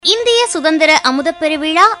சுதந்திர அமுத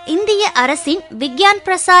பெருவிழா, இந்திய அரசின் விக்யான்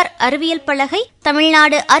பிரசார் அறிவியல் பலகை,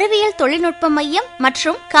 தமிழ்நாடு அறிவியல் தொழில்நுட்ப மையம்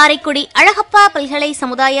மற்றும் காரைக்குடி அழகப்பா பல்கலை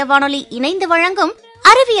சமுதாய வானொலி இணைந்து வழங்கும்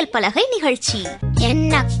அறிவியல் பலகை நிகழ்ச்சி.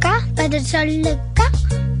 என்னக்கா பதில் சொல்லுக்கா,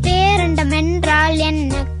 பேரண்டம் என்றால்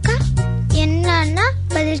என்னக்கா, என்னன்னா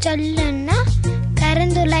பதில் சொல்லுன்னா,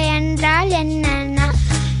 கருந்துளை என்றால் என்னன்னா.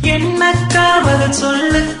 என்னக்கா பதில்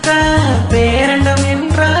சொல்லுக்கா, பேரண்டம்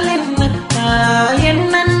என்றால் என்னக்கா,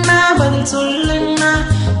 என்னன்னா பதில் சொல்லுன்னா,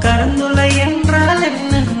 கருந்துளை என்றால்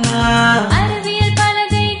என்னன்னா. அறிவியல்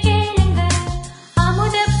பலகை கேளுங்க,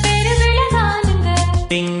 அமுத பெருவிழா காணுங்க.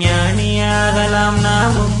 விஞ்ஞானியாகலாம்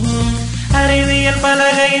நாமும் அறிவியல்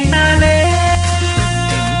பலகையினாலே.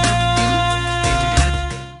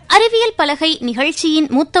 அறிவியல் பலகை நிகழ்ச்சியின்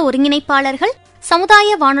மூத்த ஒருங்கிணைப்பாளர்கள், சமுதாய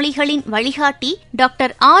வானொலிகளின் வழிகாட்டி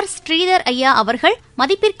டாக்டர் ஆர். ஸ்ரீதர் ஐயா அவர்கள்,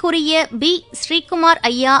 மதிப்பிற்குரிய பி. ஸ்ரீகுமார்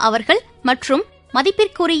ஐயா அவர்கள் மற்றும்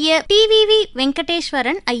மதிப்பிற்குரிய டிவிவி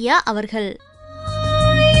வெங்கடேஸ்வரன் ஐயா அவர்கள்.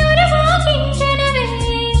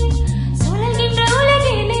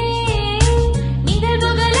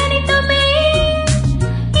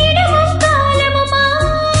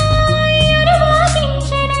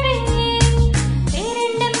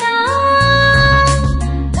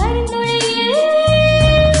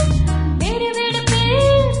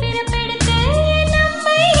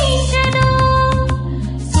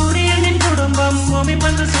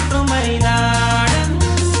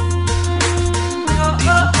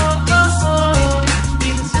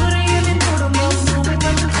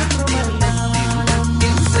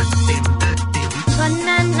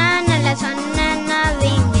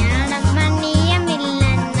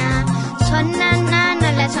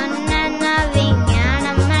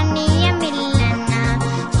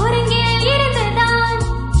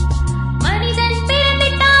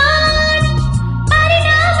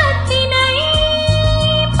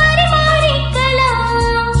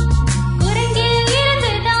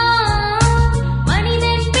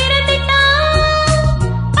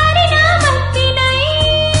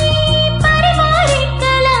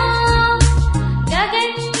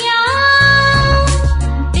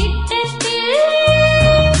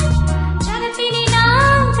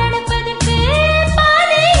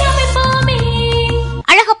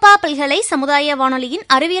 பல்கலை சமுதாய வானொலியின்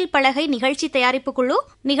அறிவியல் பலகை நிகழ்ச்சி தயாரிப்பு குழு,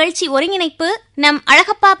 நிகழ்ச்சி ஒருங்கிணைப்பு நம்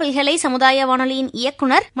அழகப்பா பல்கலை சமுதாய வானொலியின்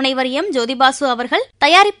இயக்குனர் முனைவர் எம். ஜோதிபாசு அவர்கள்,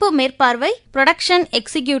 தயாரிப்பு மேற்பார்வை புரொடக்ஷன்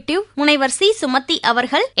எக்ஸிகியூட்டிவ் முனைவர் சி. சுமதி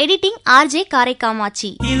அவர்கள், எடிட்டிங் ஆர்.ஜே.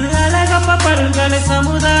 காரைக்காமாட்சி. இது அழகப்பா பல்கலை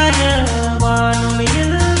சமுதாய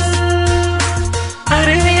வானொலியில்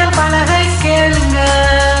அறிவியல் பலகை கேளுங்க.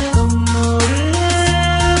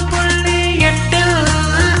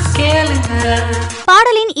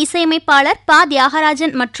 பாடலின் இசையமைப்பாளர் பா.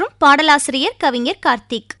 தியாகராஜன் மற்றும் பாடலாசிரியர் கவிஞர்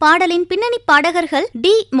கார்த்திக். பாடலின் பின்னணி பாடகர்கள்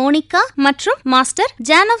டி. மோனிகா மற்றும் மாஸ்டர்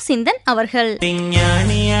ஜானவ் சிந்தன் அவர்கள்.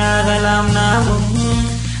 விஞ்ஞானியாகலாம் நாமும்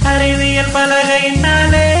அறிவியல்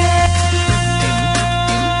பலகையினாலே.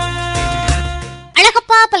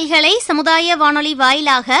 அழகப்பா பல்கலை சமுதாய வானொலி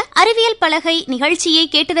வாயிலாக அறிவியல் பலகை நிகழ்ச்சியை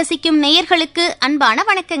கேட்டு ரசிக்கும் நேயர்களுக்கு அன்பான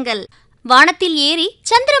வணக்கங்கள். வானத்தில் ஏறி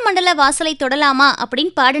சந்திரமண்டல வாசலை தொடலாமா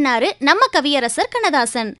அப்படின்னு பாடினாரு நம்ம கவியரசர்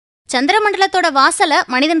கண்ணதாசன். சந்திரமண்டலத்தோட வாசலை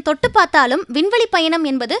மனிதன் தொட்டு பார்த்தாலும் விண்வெளி பயணம்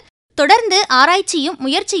என்பது தொடர்ந்து ஆராய்ச்சியும்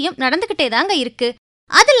முயற்சியும் நடந்துகிட்டே தாங்க இருக்கு.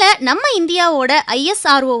 அதுல நம்ம இந்தியாவோட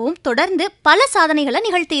ISROவும் தொடர்ந்து பல சாதனைகளை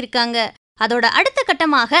நிகழ்த்தி இருக்காங்க. அதோட அடுத்த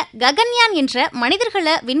கட்டமாக ககன்யான் என்ற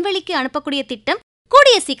மனிதர்களை விண்வெளிக்கு அனுப்பக்கூடிய திட்டம்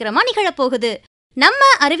கூடிய சீக்கிரமா நிகழப்போகுது.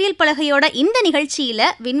 நம்ம அறிவியல் பலகையோட இந்த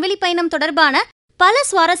நிகழ்ச்சியில விண்வெளி பயணம் தொடர்பான பல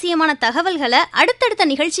சுவாரஸ்யமான தகவல்களை அடுத்தடுத்த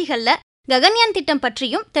நிகழ்ச்சிகள்ல ககன்யான் திட்டம்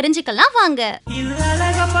பற்றியும் தெரிஞ்சுக்கலாம் வாங்க. இது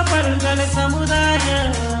அழகப்பா பல்கலை சமுதாய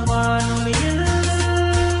வானொலியில்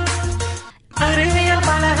அறிவியல்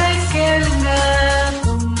பலகை கேளுங்க.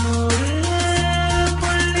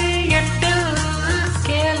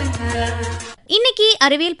 இன்னைக்கு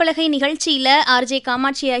அறிவியல் பலகை நிகழ்ச்சியில ஆர்.ஜே.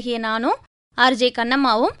 காமாட்சி ஆகிய நானும், ஆர்.ஜே.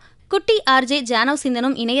 கண்ணம்மாவும், குட்டி ஆர்.ஜே. ஜானவ்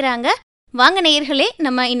சிந்தனும் இணையறாங்க. வாங்க நேயர்களே,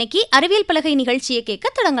 நம்ம இன்னைக்கு அறிவியல் பலகை நிகழ்ச்சியை கேட்க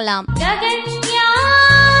தொடங்கலாம்.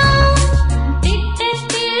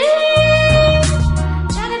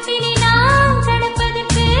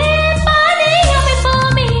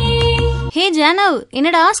 ஹே ஜானவ்,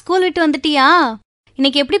 என்னடா ஸ்கூல் விட்டு வந்துட்டியா?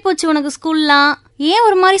 இன்னைக்கு எப்படி போச்சு உனக்கு ஸ்கூல்லாம்? ஏன்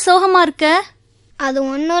ஒரு மாதிரி சோகமா இருக்க? அது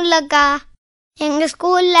ஒன்றும் இல்லைக்கா, எங்கள்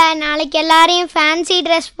ஸ்கூலில் நாளைக்கு எல்லாரையும் ஃபேன்சி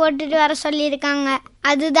ட்ரெஸ் போட்டுட்டு வர சொல்லியிருக்காங்க.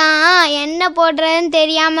 அதுதான் என்ன போடுறதுன்னு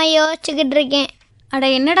தெரியாமல் யோசிச்சுக்கிட்டு இருக்கேன். அட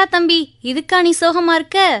என்னடா தம்பி, இதுக்கா நீ சோகமா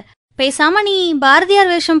இருக்க? பேசாம நீ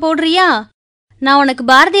பாரதியார் வேஷம் போடுறியா? நான் உனக்கு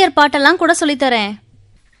பாரதியார் பாட்டெல்லாம் கூட சொல்லித்தரேன்.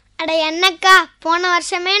 அட என்னக்கா, போன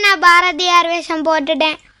வருஷமே நான் பாரதியார் வேஷம்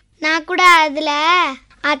போட்டுட்டேன். நான் கூட அதில்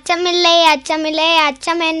அச்சமில்லை அச்சமில்லை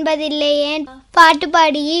அச்சம் என்பதில்லையே பாட்டு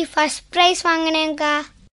பாடி ஃபர்ஸ்ட் ப்ரைஸ் வாங்கினேன்க்கா.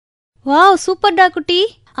 வாவ், சூப்பர்டா குட்டி.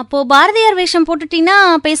 அப்போ பாரதியார் வேஷம் போட்டுட்டீங்கன்னா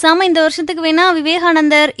பேசாம இந்த வருஷத்துக்கு வேணா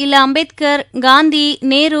விவேகானந்தர் இல்ல அம்பேத்கர், காந்தி,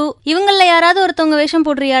 நேரு இவங்கள யாராவது ஒருத்தவங்க வேஷம்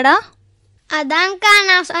போடுறியாடா? அதான்க்கா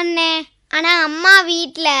நான் சொன்னேன். ஆனா அம்மா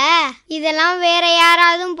வீட்டில் இதெல்லாம் வேற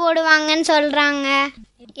யாராவது போடுவாங்கன்னு சொல்றாங்க.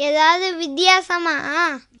 ஏதாவது வித்தியாசமா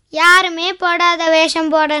யாருமே போடாத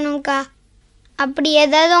வேஷம் போடணும்க்கா. அப்படி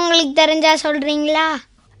ஏதாவது உங்களுக்கு தெரிஞ்சா சொல்றீங்களா?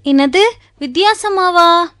 என்னது வித்தியாசமாவா?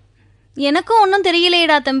 எனக்கும் ஒன்றும்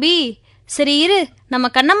தெரியலையடா தம்பி. சரி இரு, நம்ம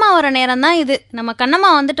கண்ணம்மா வர நேரம் தான் இது. நம்ம கண்ணம்மா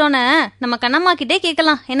வந்துட்டோன்னே நம்ம கண்ணம்மா கிட்டே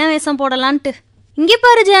கேட்கலாம் என்ன வேஷம் போடலான்ட்டு. இங்கே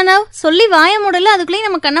பாரு ஜானவ், சொல்லி வாய மூடல, அதுக்குள்ளேயும்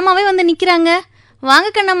நம்ம கண்ணம்மாவே வந்து நிற்கிறாங்க. வாங்க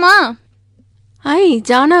கண்ணம்மா.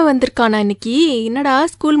 ஜானா வந்திருக்கானா இன்னைக்கு? என்னடா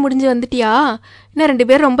ஸ்கூல் முடிஞ்சு வந்துட்டியா? என்ன 2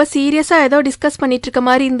 பேரும் ரொம்ப சீரியஸாக ஏதோ டிஸ்கஸ் பண்ணிட்டு இருக்க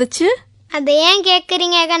மாதிரி இருந்துச்சு. அதை ஏன்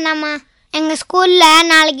கேட்குறீங்க கண்ணம்மா? எங்கள் ஸ்கூலில்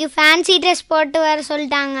நாளைக்கு ஃபேன்சி ட்ரெஸ் போட்டு வர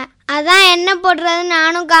சொல்லிட்டாங்க. அதான் என்ன போடுறது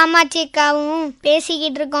நானும் காமாட்சி அக்காவும்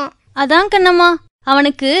பேசிக்கிட்டு இருக்கோம். அதான் கண்ணம்மா,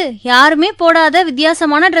 அவனுக்கு யாருமே போடாத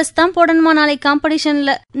வித்தியாசமான ட்ரெஸ் தான் போடணுமா நாளைக்கு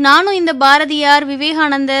காம்படிஷன்ல. நானும் இந்த பாரதியார்,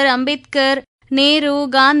 விவேகானந்தர், அம்பேத்கர், நேரு,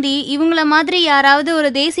 காந்தி இவங்கள மாதிரி யாராவது ஒரு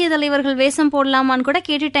தேசிய தலைவர்கள் வேஷம் போடலாமான்னு கூட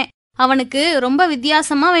கேட்டுட்டேன். அவனுக்கு ரொம்ப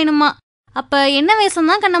வித்தியாசமா வேணுமா. அப்ப என்ன வேஷம்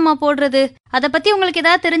தான் கண்ணம்மா போடுறது? அதை பத்தி உங்களுக்கு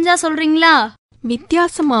ஏதாவது தெரிஞ்சா சொல்றீங்களா?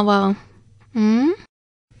 வித்தியாசமாவா?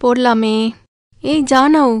 போடலாமே. ஏய்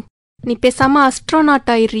ஜானவ், நீ பேசாம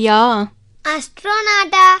அஸ்ட்ரோநாட் ஆயிடுறியா?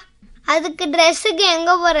 அஸ்ட்ரோநாட்டா? அதுக்கு ட்ரெஸ்ஸுக்கு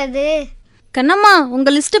எங்க போறது? கண்ணம்மா, உங்க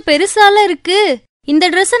லிஸ்ட் பெருசால இருக்கு. இந்த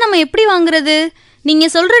ட்ரெஸ் நம்ம எப்படி வாங்குறது? நீங்க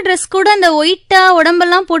சொல்ற ட்ரெஸ் கூட இந்த ஒயிட்டா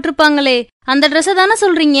உடம்பெல்லாம் போட்டிருப்பாங்களே அந்த ட்ரெஸ்ஸை தானே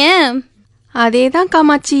சொல்றீங்க? அதேதான்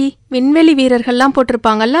காமாட்சி, விண்வெளி வீரர்கள்லாம்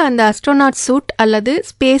போட்டிருப்பாங்கல்ல அந்த அஸ்ட்ரோநாட் சூட் அல்லது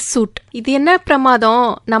ஸ்பேஸ் சூட். இது என்ன பிரமாதம்,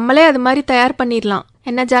 நம்மளே அது மாதிரி தயார் பண்ணிடலாம்.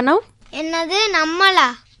 என்ன ஜானவ்? என்னது நம்மளா?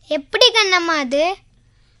 எப்படி கண்ணம்மா அது?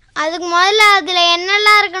 அதுக்கு முதல்ல அதுல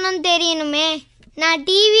என்னெல்லாம் இருக்கணும்னு தெரியணுமே. நான்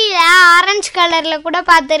டிவியில ஆரஞ்சு கலர்ல கூட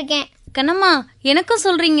பார்த்துருக்கேன். கண்ணம்மா, எனக்கும்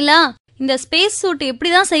சொல்றீங்களா? இந்த ஸ்பேஸ் சூட்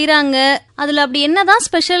எப்படிதான் செய்யறாங்க, அதுல அப்படி என்னதான்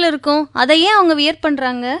ஸ்பெஷல் இருக்கும், அதை ஏன் அவங்க வியர்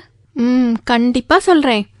பண்றாங்க? கண்டிப்பா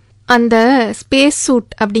சொல்றேன். அந்த ஸ்பேஸ்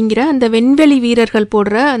சூட் அப்படிங்கிற அந்த விண்வெளி வீரர்கள்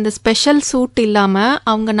போடுற அந்த ஸ்பெஷல் சூட் இல்லாம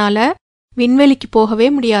அவங்கனால விண்வெளிக்கு போகவே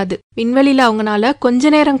முடியாது. விண்வெளியில அவங்கனால கொஞ்ச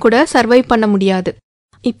நேரம் கூட சர்வை பண்ண முடியாது.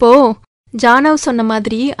 இப்போ ஜானவ் சொன்ன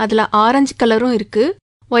மாதிரி அதுல ஆரஞ்சு கலரும் இருக்கு,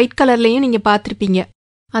 ஒயிட் கலர்லயும் நீங்க பார்த்திருப்பீங்க.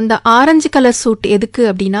 அந்த ஆரஞ்சு கலர் சூட் எதுக்கு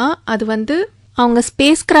அப்படின்னா, அது அவங்க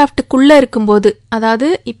ஸ்பேஸ் கிராஃப்டுக்குள்ள இருக்கும்போது, அதாவது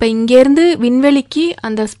இப்ப இங்கேருந்து விண்வெளிக்கு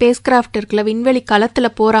அந்த ஸ்பேஸ் கிராஃப்ட் இருக்குல்ல, விண்வெளி களத்துல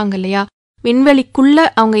போறாங்க இல்லையா, விண்வெளிக்குள்ள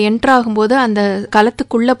அவங்க என்ட்ரு ஆகும்போது அந்த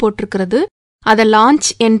களத்துக்குள்ள போட்டிருக்கிறது அதை லான்ச்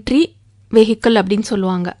என்ட்ரி வெஹிக்கிள் அப்படின்னு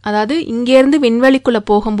சொல்லுவாங்க. அதாவது இங்கேருந்து விண்வெளிக்குள்ள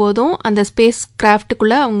போகும்போதும் அந்த ஸ்பேஸ்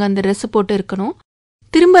கிராஃப்டுக்குள்ள அவங்க அந்த ட்ரெஸ் போட்டு இருக்கணும்.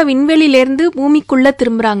 திரும்ப விண்வெளியிலேருந்து பூமிக்குள்ள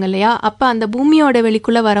திரும்புறாங்க இல்லையா, அப்ப அந்த பூமியோட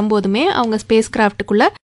வெளிக்குள்ள வரும்போதுமே அவங்க ஸ்பேஸ் கிராஃப்டுக்குள்ள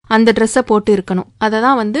அந்த ட்ரெஸ்ஸை போட்டு இருக்கணும். அதை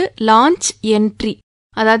தான் லான்ச் என்ட்ரி,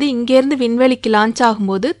 அதாவது இங்கேருந்து விண்வெளிக்கு லான்ச்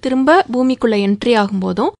ஆகும்போது திரும்ப பூமிக்குள்ள என்ட்ரி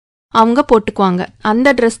ஆகும்போதும் அவங்க போட்டுக்குவாங்க. அந்த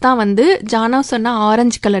ட்ரெஸ் தான் ஜானவ் சொன்ன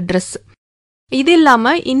ஆரஞ்சு கலர் ட்ரெஸ். இது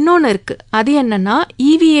இல்லாம இன்னொன்னு இருக்கு. அது என்னன்னா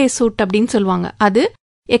EVA சூட் அப்படின்னு சொல்லுவாங்க. அது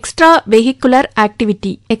extravehicular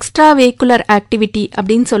activity. Extravehicular activity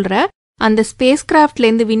அப்படின்னு சொல்ற அந்த ஸ்பேஸ்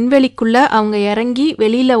கிராஃப்ட்லேருந்து விண்வெளிக்குள்ள அவங்க இறங்கி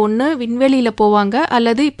வெளியில ஒன்று விண்வெளியில போவாங்க,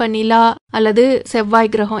 அல்லது இப்ப நிலா அல்லது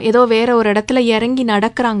செவ்வாய் கிரகம் ஏதோ வேற ஒரு இடத்துல இறங்கி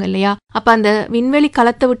நடக்கிறாங்க இல்லையா, அப்ப அந்த விண்வெளி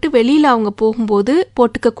களத்தை விட்டு வெளியில அவங்க போகும்போது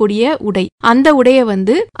போட்டுக்கக்கூடிய உடை. அந்த உடைய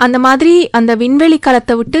அந்த மாதிரி அந்த விண்வெளி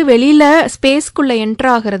களத்தை விட்டு வெளியில ஸ்பேஸ்க்குள்ள என்டர்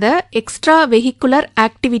ஆகிறத எக்ஸ்ட்ரா வெஹிகுலர்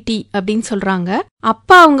ஆக்டிவிட்டி அப்படின்னு சொல்றாங்க.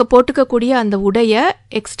 அப்ப அவங்க போட்டுக்கக்கூடிய அந்த உடைய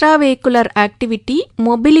extravehicular activity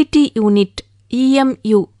mobility unit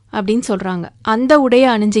EMU அப்படின்னு சொல்றாங்க. அந்த உடைய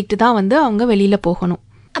அணிஞ்சிட்டு தான் அவங்க வெளியில போகணும்.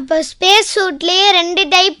 அப்போ ஸ்பேஸ் சூட்லயே 2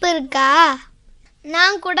 டைப் இருக்கா?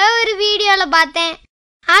 நான் கூட ஒரு வீடியோல பார்த்தேன்.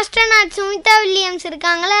 ஆஸ்ட்ரோநாட் சுமிதா வில்லியம்ஸ்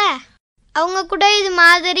இருக்காங்களே, அவங்க கூட இது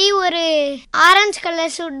மாதிரி ஒரு ஆரஞ்சு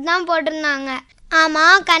கலர் சூட் தான் போட்டிருந்தாங்க. ஆமா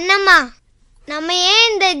கண்ணம்மா, நம்ம ஏன்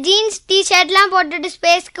இந்த ஜீன்ஸ் டிஷர்ட்லாம் போட்டுட்டு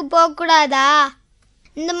ஸ்பேஸ்க்கு போகக்கூடாதா?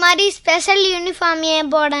 இந்த மாதிரி ஸ்பெஷல் யூனிஃபார்ம்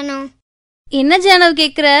ஏன் போடணும்? என்ன ஜானவ்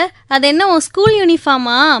கேக்குற? அது என்ன உன் ஸ்கூல்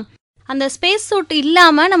யூனிஃபார்மா? அந்த ஸ்பேஸ் சூட்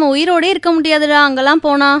இல்லாம நம்ம உயிரோட இருக்க முடியாதுடா அங்கெல்லாம்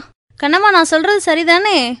போனா. கண்ணம்மா, நான் சொல்றது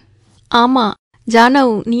சரிதானே? ஆமா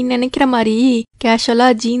ஜானவ், நீ நினைக்கிற மாதிரி கேஷுவலா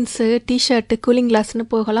ஜீன்ஸ் டிஷர்ட் கூலிங் கிளாஸ்னு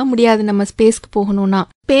போகலாம் முடியாது. நம்ம ஸ்பேஸ்க்கு போகணும்னா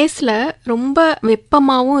ஸ்பேஸ்ல ரொம்ப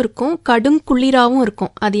வெப்பமாவும் இருக்கும், கடும் குளிராவும்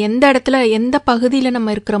இருக்கும். அது எந்த இடத்துல எந்த பகுதியில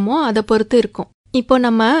நம்ம இருக்கிறோமோ அதை பொறுத்து இருக்கும். இப்போ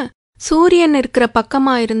நம்ம சூரியன் இருக்கிற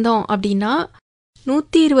பக்கமா இருந்தோம் அப்படின்னா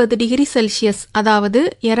 120 டிகிரி செல்சியஸ், அதாவது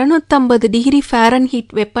 250 டிகிரி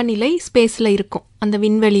ஃபாரன்ஹீட் வெப்பநிலை ஸ்பேஸ்ல இருக்கும். அந்த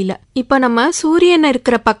விண்வெளியில. இப்ப நம்ம சூரியன்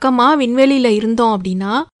இருக்கிற பக்கமா விண்வெளியில இருந்தோம்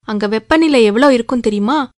அப்படின்னா அங்க வெப்பநிலை எவ்வளவு இருக்கும்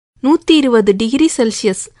தெரியுமா? 120 டிகிரி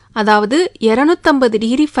செல்சியஸ், அதாவது 250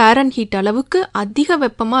 டிகிரி ஃபாரன்ஹீட் அளவுக்கு அதிக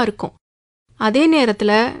வெப்பமா இருக்கும். அதே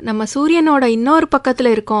நேரத்துல நம்ம சூரியனோட இன்னொரு பக்கத்துல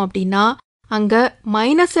இருக்கோம் அப்படின்னா அங்க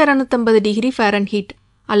 -250 டிகிரி ஃபாரன்ஹீட்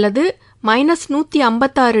அல்லது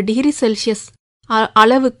 -156 டிகிரி செல்சியஸ்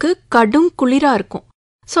அளவுக்கு கடும் குளிரா இருக்கும்.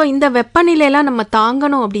 ஸோ இந்த வெப்பநிலையெல்லாம் நம்ம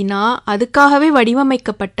தாங்கணும் அப்படின்னா அதுக்காகவே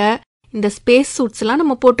வடிவமைக்கப்பட்ட இந்த ஸ்பேஸ் சூட்ஸ்லாம்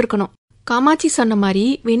நம்ம போட்டிருக்கணும். காமாட்சி சொன்ன மாதிரி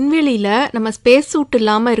விண்வெளியில நம்ம ஸ்பேஸ் சூட்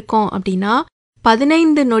இல்லாம இருக்கோம் அப்படின்னா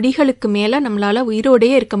 15 நொடிகளுக்கு மேல நம்மளால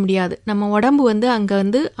உயிரோடையே இருக்க முடியாது. நம்ம உடம்பு அங்க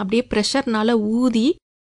அப்படியே ப்ரெஷர்னால ஊதி,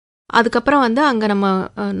 அதுக்கப்புறம் அங்க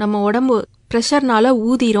நம்ம உடம்பு ப்ரெஷர்னால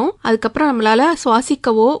ஊதிரும். அதுக்கப்புறம் நம்மளால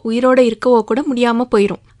சுவாசிக்கவோ உயிரோட இருக்கவோ கூட முடியாம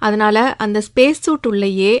போயிரும். அதனால அந்த ஸ்பேஸ் சூட்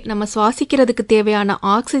உள்ளேயே நம்ம சுவாசிக்கிறதுக்கு தேவையான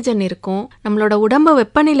ஆக்சிஜன் இருக்கும். நம்மளோட உடம்பு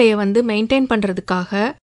வெப்பநிலையை மெயின்டைன்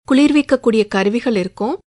பண்றதுக்காக குளிர்விக்கக்கூடிய கருவிகள்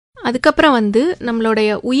இருக்கும். அதுக்கப்புறம் நம்மளுடைய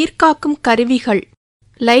உயிர்காக்கும் கருவிகள்,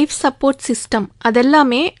 லைஃப் சப்போர்ட் சிஸ்டம்,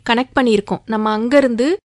 அதெல்லாமே கனெக்ட் பண்ணியிருக்கோம். நம்ம அங்கிருந்து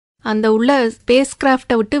அந்த உள்ள ஸ்பேஸ்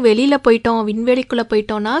கிராஃப்டை விட்டு வெளியில போயிட்டோம், விண்வெளிக்குள்ள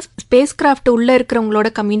போயிட்டோம்னா ஸ்பேஸ் கிராஃப்ட் உள்ள இருக்கிறவங்களோட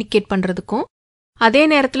கம்யூனிகேட் பண்றதுக்கும், அதே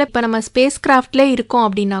நேரத்துல இப்ப நம்ம ஸ்பேஸ் கிராஃப்ட்ல இருக்கோம்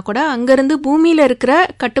அப்படின்னா கூட அங்கிருந்து பூமியில இருக்கிற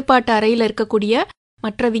கட்டுப்பாட்டு அறையில இருக்கக்கூடிய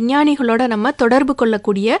மற்ற விஞ்ஞானிகளோட நம்ம தொடர்பு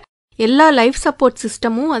கொள்ளக்கூடிய எல்லா லைஃப் சப்போர்ட்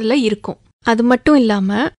சிஸ்டமும் அதுல இருக்கும். அது மட்டும்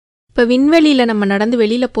இல்லாம இப்ப விண்வெளியில நம்ம நடந்து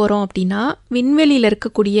வெளியில போறோம் அப்படின்னா விண்வெளியில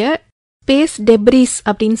இருக்கக்கூடிய ஸ்பேஸ் டெப்ரீஸ்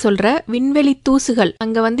அப்படின்னு சொல்ற விண்வெளி தூசுகள்,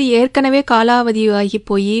 அங்க ஏற்கனவே காலாவதி ஆகி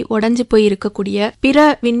போய் உடைஞ்சு போய் இருக்கக்கூடிய பிற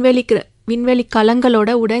விண்வெளி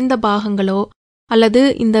கலங்களோட உடைந்த பாகங்களோ அல்லது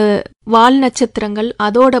இந்த வால் நட்சத்திரங்கள்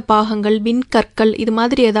அதோட பாகங்கள், விண்கற்கள், இது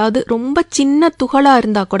மாதிரி ஏதாவது ரொம்ப சின்ன துகளா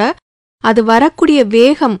இருந்தா கூட அது வரக்கூடிய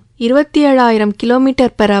வேகம் 27,000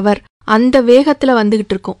 km/h அந்த வேகத்துல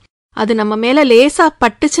வந்துகிட்டு இருக்கும். அது நம்ம மேல லேசா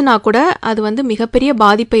பட்டுச்சுன்னா கூட அது மிகப்பெரிய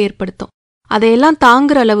பாதிப்பை ஏற்படுத்தும். அதையெல்லாம்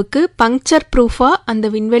தாங்குற அளவுக்கு பங்க்சர் ப்ரூஃபா அந்த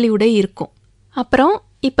விண்வெளி உடை இருக்கும். அப்புறம்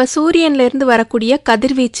இப்ப சூரியன்ல இருந்து வரக்கூடிய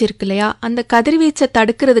கதிர்வீச்சு இருக்கு இல்லையா, அந்த கதிர்வீச்சை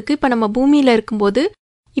தடுக்கிறதுக்கு இப்ப நம்ம பூமியில இருக்கும்போது,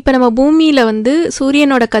 இப்ப நம்ம பூமியில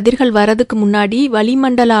சூரியனோட கதிர்கள் வரதுக்கு முன்னாடி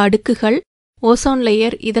வளிமண்டல அடுக்குகள், ஓசோன்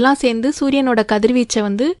லேயர் இதெல்லாம் சேர்ந்து சூரியனோட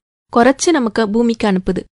கதிர்வீச்சை குறைச்சு நமக்கு பூமிக்கு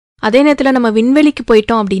அனுப்புது. அதே நேரத்துல நம்ம விண்வெளிக்கு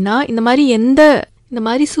போயிட்டோம் அப்படின்னா இந்த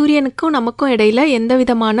மாதிரி சூரியனுக்கும் நமக்கும் இடையில எந்த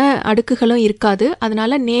விதமான அடுக்குகளும் இருக்காது.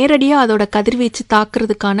 அதனால நேரடியா அதோட கதிர்வீச்சு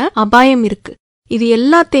தாக்குறதுக்கான அபாயம் இருக்கு. இது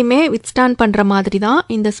எல்லாத்தையுமே வித்ஸ்டாண்ட் பண்ற மாதிரி தான்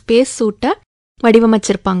இந்த ஸ்பேஸ் சூட்டை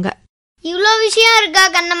வடிவமைச்சிருப்பாங்க. இவ்வளோ விஷயம் இருக்கா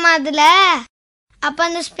கண்ணம்மா அதுல? அப்ப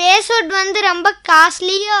அந்த ஸ்பேஸ் சூட் ரொம்ப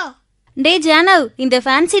காஸ்ட்லியோ? டே ஜானவ், இந்த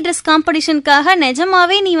ஃபேன்சி ட்ரெஸ் காம்படிஷனுக்காக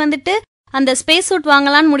நிஜமாவே நீ அந்த ஸ்பேஸ் சூட்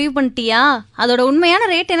வாங்கலான்னு முடிவு பண்ணிட்டியா? அதோட உண்மையான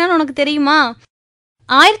ரேட் என்னன்னு உனக்கு தெரியுமா?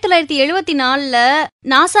 1974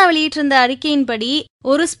 நாசா வெளியிட்டிருந்த அறிக்கையின்படி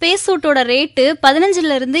ஒரு ஸ்பேஸ் சூட்டோட ரேட்டு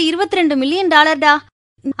 15 to 22 மில்லியன் டாலர்டா.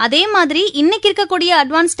 அதே மாதிரி இன்னைக்கு இருக்கக்கூடிய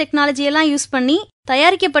அட்வான்ஸ் டெக்னாலஜி எல்லாம் யூஸ் பண்ணி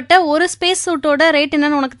தயாரிக்கப்பட்ட ஒரு ஸ்பேஸ் சூட்டோட ரேட்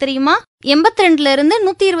என்னன்னு உனக்கு தெரியுமா? 82 to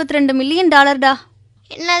 122 மில்லியன் டாலர்டா.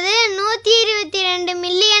 என்னது 122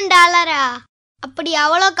 மில்லியன் டாலரா? அப்படி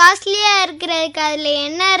அவ்வளோ காஸ்ட்லியா இருக்கிறதுக்கு அதுல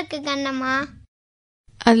என்ன இருக்கு கண்ணம்மா?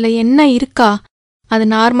 அதுல என்ன இருக்கா? அது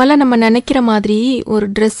நார்மலா நம்ம நினைக்கிற மாதிரி ஒரு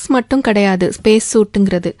ட்ரெஸ் மட்டும் கிடையாது. ஸ்பேஸ்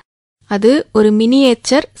சூட்டுங்கிறது அது ஒரு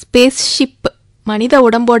மினியேச்சர் ஸ்பேஸ் ஷிப், மனித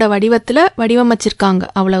உடம்போட வடிவத்துல வடிவமைச்சிருக்காங்க,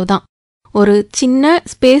 அவ்வளவுதான். ஒரு சின்ன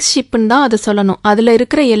ஸ்பேஸ் ஷிப்னு தான் அதை சொல்லணும். அதுல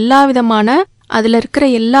இருக்கிற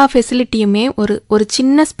எல்லா ஃபெசிலிட்டியுமே ஒரு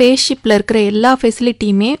சின்ன ஸ்பேஸ் ஷிப்ல இருக்கிற எல்லா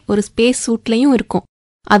ஃபெசிலிட்டியுமே ஒரு ஸ்பேஸ் சூட்லயும் இருக்கும்.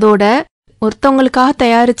 அதோட ஒருத்தவங்களுக்காக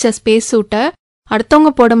தயாரிச்ச ஸ்பேஸ் சூட்டை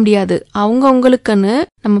அடுத்தவங்க போட முடியாது. அவங்கவுங்களுக்குன்னு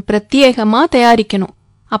நம்ம பிரத்யேகமா தயாரிக்கணும்.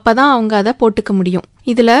 அப்பதான் அவங்க அதை போட்டுக்க முடியும்.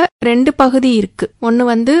 இதுல 2 பகுதி இருக்கு.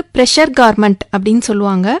 ஒன்னு ப்ரெஷர் கார்மெண்ட் அப்படின்னு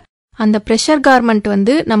சொல்லுவாங்க. அந்த ப்ரெஷர்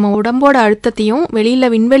கார்மெண்ட் நம்ம உடம்போட அழுத்தத்தையும்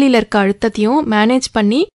விண்வெளியில இருக்க அழுத்தத்தையும் மேனேஜ்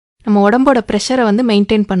பண்ணி நம்ம உடம்போட ப்ரெஷரை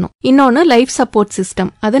மெயின்டைன் பண்ணும். இன்னொன்னு லைஃப் சப்போர்ட்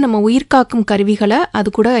சிஸ்டம், அது நம்ம உயிர்காக்கும் கருவிகளை அது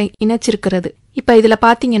கூட இணைச்சிருக்கிறது. இப்ப இதுல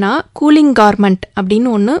பாத்தீங்கன்னா கூலிங் கார்மெண்ட் அப்படின்னு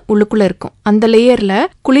ஒன்னு உள்ளுக்குள்ள இருக்கும். அந்த லேயர்ல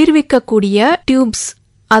குளிர்விக்கக்கூடிய டியூப்ஸ்,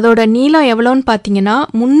 அதோட நீளம் எவ்வளோன்னு பாத்தீங்கன்னா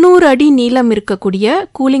 300 அடி நீளம் இருக்கக்கூடிய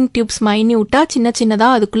கூலிங் டியூப்ஸ் மைன்யூட்டா சின்னதா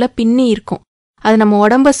அதுக்குள்ள பின்னி இருக்கும். அது நம்ம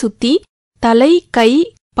உடம்ப சுத்தி தலை, கை,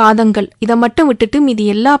 பாதங்கள் இதை மட்டும் விட்டுட்டு மீதி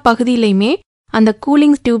எல்லா பகுதியிலையுமே அந்த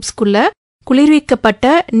கூலிங் டியூப்ஸ்குள்ள குளிர்விக்கப்பட்ட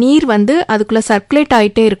நீர் அதுக்குள்ள சர்க்குலேட்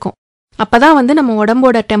ஆயிட்டே இருக்கும். அப்பதான் நம்ம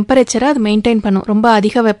உடம்போட டெம்பரேச்சரை அது மெயின்டைன் பண்ணும், ரொம்ப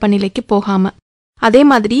அதிக வெப்பநிலைக்கு போகாம. அதே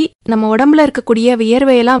மாதிரி நம்ம உடம்புல இருக்கக்கூடிய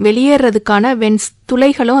வியர்வையெல்லாம் வெளியேறதுக்கான வென்ஸ்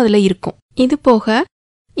துளைகளும் அதுல இருக்கும். இது போக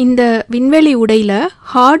இந்த விண்வெளி உடையில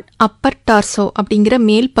ஹார்ட் அப்பர் டார்சோ அப்படிங்கிற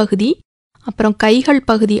மேல் பகுதி, அப்புறம் கைகள்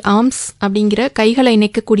பகுதி ஆர்ம்ஸ் அப்படிங்கிற கைகளை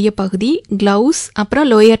இணைக்கக்கூடிய பகுதி, கிளவுஸ், அப்புறம்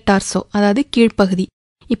லோயர் டார்சோ அதாவது கீழ்ப்பகுதி,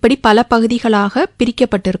 இப்படி பல பகுதிகளாக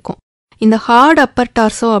பிரிக்கப்பட்டிருக்கும். இந்த ஹார்ட் அப்பர்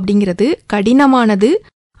டார்சோ அப்படிங்கிறது கடினமானது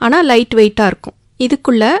ஆனால் லைட் வெயிட்டாக இருக்கும்.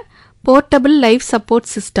 இதுக்குள்ள போர்ட்டபிள் லைஃப்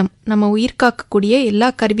சப்போர்ட் சிஸ்டம், நம்ம உயிர் காக்கக்கூடிய எல்லா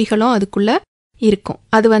கருவிகளும் அதுக்குள்ள இருக்கும்.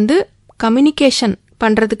 அது வந்து கம்யூனிகேஷன்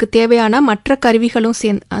பண்ணுறதுக்கு தேவையான மற்ற கருவிகளும்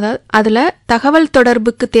அதாவது அதில் தகவல்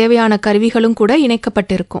தொடர்புக்கு தேவையான கருவிகளும் கூட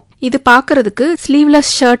இணைக்கப்பட்டிருக்கும். இது பார்க்கறதுக்கு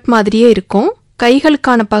ஸ்லீவ்லெஸ் ஷர்ட் மாதிரியே இருக்கும்.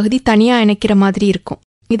 கைகளுக்கான பகுதி தனியாக இணைக்கிற மாதிரி இருக்கும்.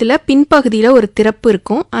 இதில் பின்பகுதியில் ஒரு திறப்பு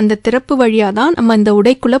இருக்கும். அந்த திறப்பு வழியாக தான் நம்ம இந்த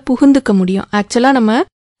உடைக்குள்ளே புகுந்துக்க முடியும். ஆக்சுவலாக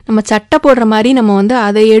நம்ம சட்டை போடுற மாதிரி நம்ம வந்து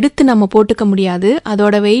அதை எடுத்து நம்ம போட்டுக்க முடியாது.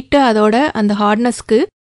 அதோட வெயிட்டு, அதோட அந்த ஹார்ட்னஸ்க்கு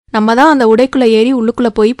நம்ம தான் அந்த உடைக்குள்ளே ஏறி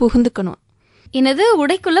உள்ளுக்குள்ளே போய் புகுந்துக்கணும். என்னது,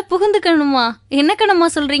 உடைக்குள்ள புகுந்துக்கணுமா? என்ன கணமா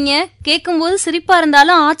சொல்றீங்க? கேட்கும்போது சிரிப்பா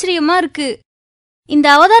இருந்தாலும் ஆச்சரியமா இருக்கு. இந்த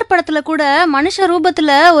அவதார் படத்துல கூட மனுஷ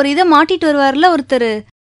ரூபத்துல ஒரு இதை மாட்டிட்டு வருவார்ல ஒருத்தர்,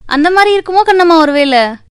 அந்த மாதிரி இருக்குமோ கண்ணம்மா? ஒருவேளை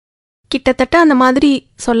கிட்டத்தட்ட அந்த மாதிரி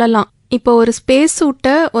சொல்லலாம். இப்போ ஒரு ஸ்பேஸ்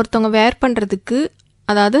சூட்டை ஒருத்தவங்க வேர் பண்ணுறதுக்கு,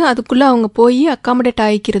 அதாவது அதுக்குள்ளே அவங்க போய் அக்காமடேட்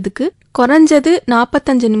ஆகிக்கிறதுக்கு குறைஞ்சது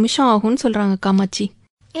 45 நிமிஷம் ஆகும்னு சொல்கிறாங்க காமாட்சி.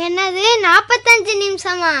 என்னது 45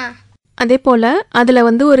 நிமிஷமா? அதே போல் அதில்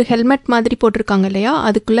வந்து ஒரு ஹெல்மெட் மாதிரி போட்டிருக்காங்க இல்லையா,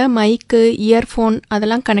 அதுக்குள்ளே மைக்கு, இயர்ஃபோன்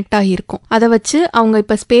அதெல்லாம் கனெக்ட் ஆகியிருக்கும். அதை வச்சு அவங்க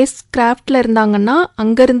இப்போ ஸ்பேஸ் கிராஃப்டில் இருந்தாங்கன்னா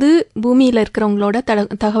அங்கேருந்து பூமியில் இருக்கிறவங்களோட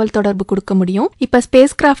தகவல் தொடர்பு கொடுக்க முடியும். இப்போ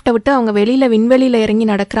ஸ்பேஸ் கிராஃப்டை விட்டு அவங்க வெளியில் விண்வெளியில் இறங்கி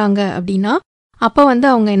நடக்கிறாங்க அப்படின்னா அப்போ வந்து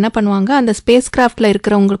அவங்க என்ன பண்ணுவாங்க, அந்த ஸ்பேஸ் கிராஃப்டில்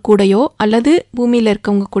இருக்கிறவங்க கூடயோ அல்லது பூமியில்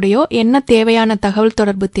இருக்கவங்க கூடயோ என்ன தேவையான தகவல்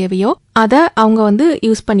தொடர்பு தேவையோ அதை அவங்க வந்து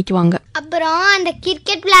யூஸ் பண்ணிக்குவாங்க. அப்புறம் அந்த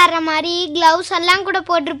கிரிக்கெட் விளையாடுற மாதிரி கிளவுஸ் எல்லாம் கூட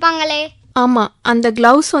போட்டிருப்பாங்களே? ஆமாம், அந்த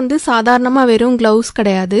கிளவுஸ் வந்து சாதாரணமாக வெறும் கிளவுஸ்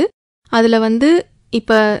கிடையாது. அதில் வந்து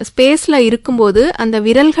இப்போ ஸ்பேஸில் இருக்கும்போது அந்த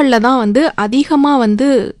விரல்களில் தான் வந்து அதிகமாக வந்து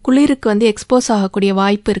குளிருக்கு வந்து எக்ஸ்போஸ் ஆகக்கூடிய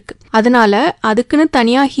வாய்ப்பு இருக்குது. அதனால அதுக்குன்னு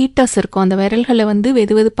தனியாக ஹீட்டர்ஸ் இருக்கும். அந்த விரல்களை வந்து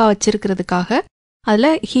வெதுவெதுப்பாக வச்சிருக்கிறதுக்காக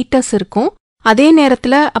அதில் ஹீட்டர்ஸ் இருக்கும். அதே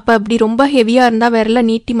நேரத்தில் அப்போ அப்படி ரொம்ப ஹெவியாக இருந்தால் விரலை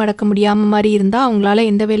நீட்டி மடக்க முடியாமல் மாதிரி இருந்தால் அவங்களால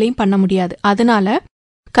எந்த வேலையும் பண்ண முடியாது. அதனால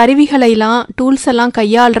கருவிகளையெல்லாம் டூல்ஸ் எல்லாம்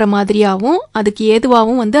கையாளுற மாதிரியாகவும் அதுக்கு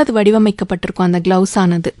ஏதுவாகவும் வந்து அது வடிவமைக்கப்பட்டிருக்கும் அந்த கிளவுஸ்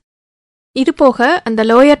ஆனது. இது போக அந்த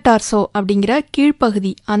லோயர் டார்சோ அப்படிங்கிற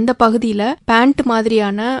கீழ்ப்பகுதி, அந்த பகுதியில் பேண்ட்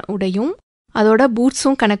மாதிரியான உடையும் அதோட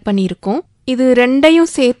பூட்ஸும் கனெக்ட் பண்ணியிருக்கும். இது ரெண்டையும்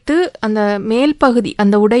சேர்த்து அந்த மேல் பகுதி,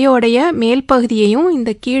 அந்த உடையோடைய மேல் பகுதியையும்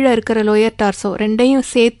இந்த கீழே இருக்கிற லோயர் டார்சோ ரெண்டையும்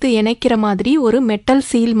சேர்த்து இணைக்கிற மாதிரி ஒரு மெட்டல்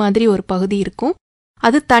சீல் மாதிரி ஒரு பகுதி இருக்கும்.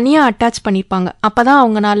 அது தனியாக அட்டாச் பண்ணியிருப்பாங்க. அப்போ தான்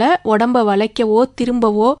அவங்களால உடம்ப வளைக்கவோ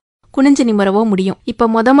திரும்பவோ குனிஞ்சு நிமிரவோ முடியும். இப்போ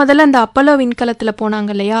முதல்ல அந்த அப்போலோ விண்கலத்தில்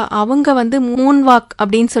போனாங்க இல்லையா, அவங்க வந்து மூன் வாக்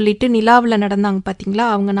அப்படின்னு சொல்லிட்டு நிலாவில் நடந்தாங்க பார்த்தீங்களா.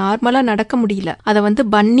 அவங்க நார்மலாக நடக்க முடியல, அதை வந்து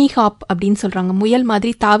பன்னி ஹாப் அப்படின்னு சொல்கிறாங்க. முயல்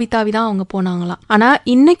மாதிரி தாவி தாவி தான் அவங்க போனாங்களாம். ஆனால்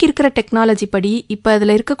இன்னைக்கு இருக்கிற டெக்னாலஜி படி இப்போ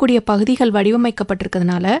அதில் இருக்கக்கூடிய பகுதிகள்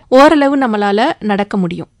வடிவமைக்கப்பட்டிருக்கிறதுனால ஓரளவு நம்மளால நடக்க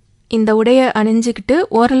முடியும். இந்த உடையை அணிஞ்சுக்கிட்டு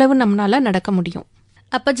ஓரளவு நம்மளால நடக்க முடியும்.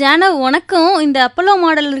 அப்ப ஜானவ், உனக்கும் இந்த அப்போலோ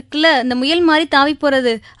மாடல் இருக்குல்ல, இந்த முயல் மாதிரி தாவி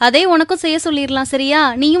போறது, அதே உனக்கும் செய்ய சொல்லிடலாம். சரியா?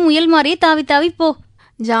 நீயும் முயல் மாதிரியே தாவி தாவி போ.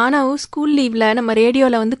 ஜானவ் ஸ்கூல் லீவ்ல நம்ம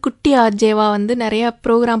ரேடியோல வந்து குட்டி ஆர்ஜேவா வந்து நிறைய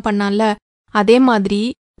ப்ரோக்ராம் பண்ணால, அதே மாதிரி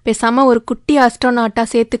பேசாம ஒரு குட்டி ஆஸ்ட்ரோநாட்டா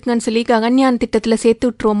சேர்த்துக்குங்கன்னு சொல்லி ககன்யான் திட்டத்துல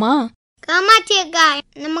சேர்த்து விட்டுருவோமா? காமாட்சி அக்கா,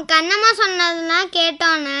 நம்ம கண்ணம்மா சொன்னதுன்னா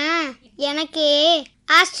கேட்டோன்னு எனக்கு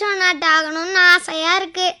ஆஸ்ட்ரோநாட் ஆகணும்னு ஆசையா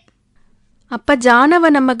இருக்கு. அப்ப ஜானவ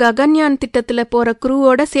நம்ம ககன்யான் திட்டத்துல போற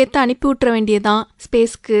குரூவோட சேர்த்து அனுப்பி விட்டுற வேண்டியதான்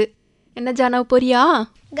ஸ்பேஸ்க்கு. என்ன ஜானவ், போறியா?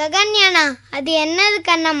 ககன்யானா? அது என்னது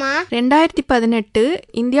கண்ணம்மா? 2018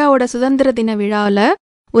 இந்தியாவோட சுதந்திர தின விழாவில்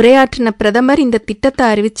உரையாற்றின பிரதமர் இந்த திட்டத்தை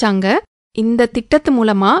அறிவிச்சாங்க. இந்த திட்டத்து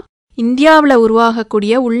மூலமா இந்தியாவில்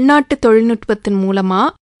உருவாகக்கூடிய உள்நாட்டு தொழில்நுட்பத்தின் மூலமா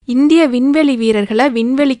இந்திய விண்வெளி வீரர்களை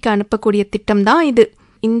விண்வெளிக்கு அனுப்பக்கூடிய திட்டம் தான் இது.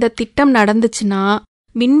 இந்த திட்டம் நடந்துச்சுன்னா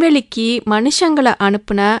விண்வெளிக்கு மனுஷங்களை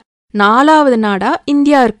அனுப்புன 4வது நாடா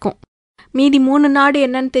இந்தியா இருக்கும். மீதி 3 நாடு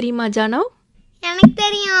என்னன்னு தெரியுமா ஜானவ்? எனக்கு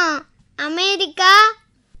தெரியும், அமெரிக்கா.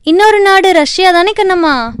 இன்னொரு நாடு ரஷ்யா தானே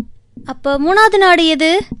கண்ணம்மா? அப்ப 3வது நாடு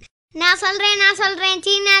எது? நான் சொல்றேன்,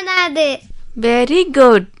 சீனா தான் அது. Very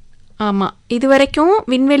good. ஆமா, இதுவரைக்கும்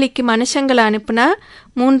விண்வெளிக்கு மனுஷங்களை அனுப்புன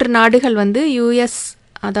 3 நாடுகள் வந்து யுஎஸ்,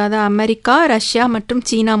 அதாவது அமெரிக்கா, ரஷ்யா மற்றும்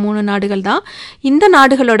சீனா 3 நாடுகள் தான். இந்த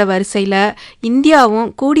நாடுகளோட வரிசையில்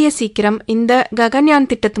இந்தியாவும் கூடிய சீக்கிரம் இந்த ககன்யான்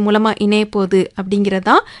திட்டத்து மூலமாக இணைய போகுது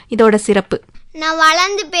அப்படிங்கிறதான் இதோட சிறப்பு. நான்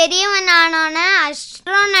வளர்ந்து பெரியவன் ஆனோன்னா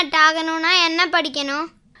அஸ்ட்ரோனட் ஆகணும்னா என்ன படிக்கணும்?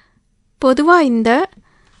 பொதுவாக இந்த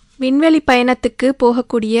விண்வெளி பயணத்துக்கு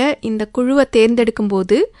போகக்கூடிய இந்த குழுவை தேர்ந்தெடுக்கும்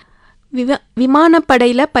போது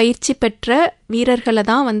விமானப்படையில் பயிற்சி பெற்ற வீரர்களை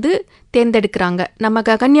தான் வந்து தேர்ந்தெடுக்கிறாங்க. நம்ம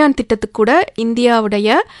ககன்யான் திட்டத்துக்கு கூட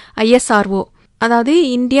இந்தியாவுடைய ISRO, அதாவது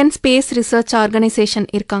இந்தியன் ஸ்பேஸ் ரிசர்ச் ஆர்கனைசேஷன்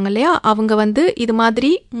இருக்காங்க இல்லையா, அவங்க வந்து இது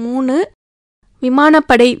மாதிரி 3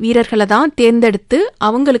 விமானப்படை வீரர்களை தான் தேர்ந்தெடுத்து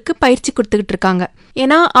அவங்களுக்கு பயிற்சி கொடுத்துக்கிட்டு இருக்காங்க.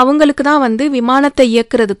 ஏன்னா அவங்களுக்கு தான் வந்து விமானத்தை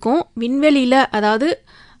இயக்குறதுக்கும் விண்வெளியில, அதாவது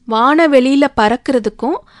வானவெளியில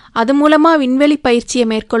பறக்கிறதுக்கும் அது மூலமா விண்வெளி பயிற்சியை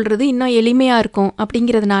மேற்கொள்றது இன்னும் எளிமையா இருக்கும்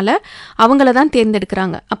அப்படிங்கிறதுனால அவங்கள தான்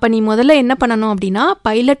தேர்ந்தெடுக்கிறாங்க. அப்ப நீ முதல்ல என்ன பண்ணணும் அப்படின்னா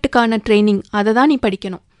பைலட்டுக்கான ட்ரைனிங் அதை தான் நீ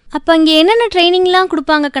படிக்கணும். அப்ப அங்கே என்னென்ன ட்ரைனிங்லாம்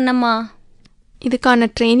கொடுப்பாங்க கண்ணம்மா? இதுக்கான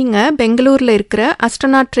ட்ரைனிங்கை பெங்களூரில் இருக்கிற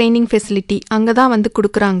அஸ்ட்ரோனாட் ட்ரைனிங் ஃபெசிலிட்டி அங்கே தான் வந்து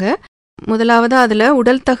கொடுக்குறாங்க. முதலாவது அதில்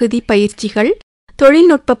உடல் தகுதி பயிற்சிகள்,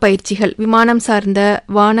 தொழில்நுட்ப பயிற்சிகள், விமானம் சார்ந்த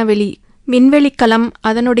வானவெளி விண்வெளிக்களம்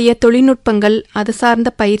அதனுடைய தொழில்நுட்பங்கள் அது சார்ந்த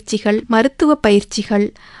பயிற்சிகள், மருத்துவ பயிற்சிகள்,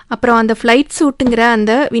 அப்புறம் அந்த ஃப்ளைட் சூட்டுங்கிற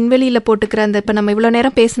அந்த விண்வெளியில் போட்டுக்கிற அந்த இப்போ நம்ம இவ்வளோ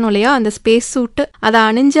நேரம் பேசணும் இல்லையா அந்த ஸ்பேஸ் சூட்டு, அதை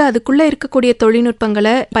அணிஞ்சு அதுக்குள்ளே இருக்கக்கூடிய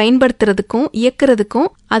தொழில்நுட்பங்களை பயன்படுத்துறதுக்கும் இயக்குறதுக்கும்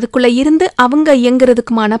அதுக்குள்ளே இருந்து அவங்க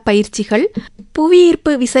இயங்குறதுக்குமான பயிற்சிகள்,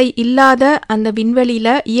 புவியீர்ப்பு விசை இல்லாத அந்த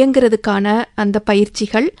விண்வெளியில் இயங்குறதுக்கான அந்த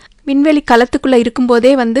பயிற்சிகள், விண்வெளி களத்துக்குள்ளே இருக்கும்போதே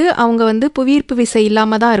வந்து அவங்க வந்து புவியீர்ப்பு விசை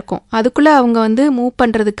இல்லாமல் தான் இருக்கும், அதுக்குள்ளே அவங்க வந்து மூவ்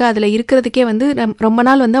பண்ணுறதுக்கு அதில் இருக்கிறதுக்கே வந்து ரொம்ப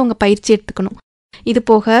நாள் வந்து அவங்க பயிற்சி எடுத்துக்கணும். இது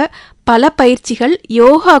போக பல பயிற்சிகள்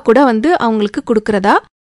யோகா கூட வந்து அவங்களுக்கு கொடுக்கறதா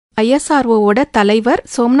ISROவோட தலைவர்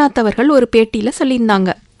சோம்நாத் அவர்கள் ஒரு பேட்டியில் சொல்லியிருந்தாங்க.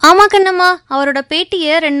 ஆமா கண்ணம்மா, அவரோட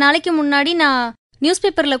பேட்டியை 2 நாளைக்கு முன்னாடி நான் நியூஸ்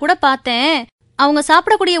பேப்பர்ல கூட பார்த்தேன். அவங்க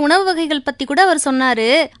சாப்பிடக்கூடிய உணவு வகைகள் பத்தி கூட அவர் சொன்னாரு.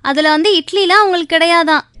 அதுல வந்து இட்லிலாம் அவங்களுக்கு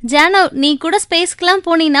கிடையாதான். ஜானவ், நீ கூட ஸ்பேஸ்க்குலாம்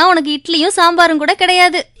போனீன்னா உனக்கு இட்லியும் சாம்பாரும் கூட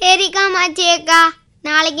கிடையாது. சரிக்கா மாச்சியக்கா,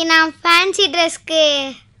 நாளைக்கு நான் ஃபேன்சி ட்ரெஸ்க்கு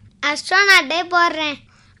அஸ்ட்ரோனாட்டே போடுறேன்.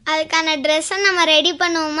 அதுக்கான ட்ரெஸ்ஸை நம்ம ரெடி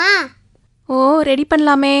பண்ணுவோமா? ஓ, ரெடி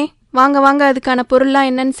பண்ணலாமே. வாங்க வாங்க, அதுக்கான பொருள்லாம்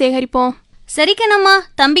என்னன்னு சேகரிப்போம். சரி கண்ணம்மா,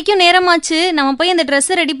 தம்பிக்கும் நேரமாச்சு, நம்ம போய் அந்த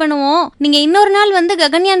ட்ரெஸ்ஸை ரெடி பண்ணுவோம். நீங்க இன்னொரு நாள் வந்து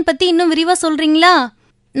ககன்யான் பத்தி இன்னும் விரிவா சொல்றீங்களா?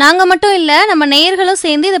 நாங்க மட்டும் இல்ல, நம்ம நேயர்களும்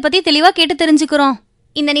சேர்ந்து இதை பத்தி தெளிவா கேட்டு தெரிஞ்சுக்கிறோம்.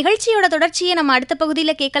 இந்த நிகழ்ச்சியோட தொடர்ச்சியை நம்ம அடுத்த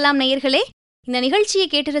பகுதியில் கேட்கலாம் நேயர்களே. இந்த நிகழ்ச்சியை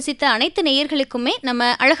கேட்டு ரசித்த அனைத்து நேயர்களுக்குமே நம்ம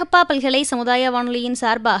அழகப்பா பல்கலை சமுதாய வானொலியின்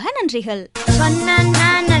சார்பாக நன்றிகள்.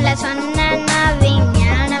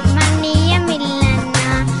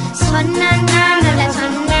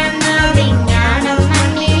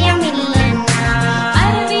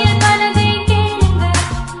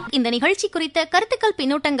 இந்த நிகழ்ச்சி குறித்த கருத்துக்கள்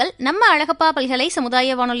பின்னூட்டங்கள் நம்ம அழகப்பா பல்கலை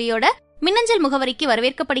சமுதாய வானொலியோட மின்னஞ்சல் முகவரிக்கு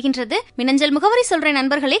வரவேற்கப்படுகின்றது. மின்னஞ்சல் முகவரி சொல்ற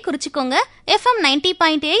நண்பர்களே குறிச்சுக்கோங்க. FM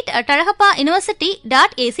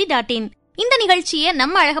 90.8@alagappa.university.ac.in. இந்த நிகழ்ச்சியை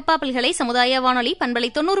நம்ம அழகப்பா பல்கலை சமுதாய வானொலி பண்பலை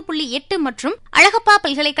 90.8 மற்றும் அழகப்பா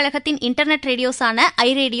பல்கலைக்கழகத்தின் இன்டர்நெட் ரேடியோஸான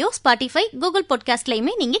iRadio, Spotify, Google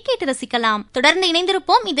Podcastலயுமே நீங்க கேட்டு ரசிக்கலாம். தொடர்ந்து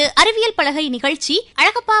இணைந்திருப்போம். இது அறிவியல் பலகை நிகழ்ச்சி,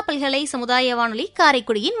 அழகப்பா பல்கலை சமுதாய வானொலி,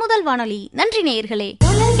 காரைக்குடியின் முதல் வானொலி. நன்றி நேயர்களே.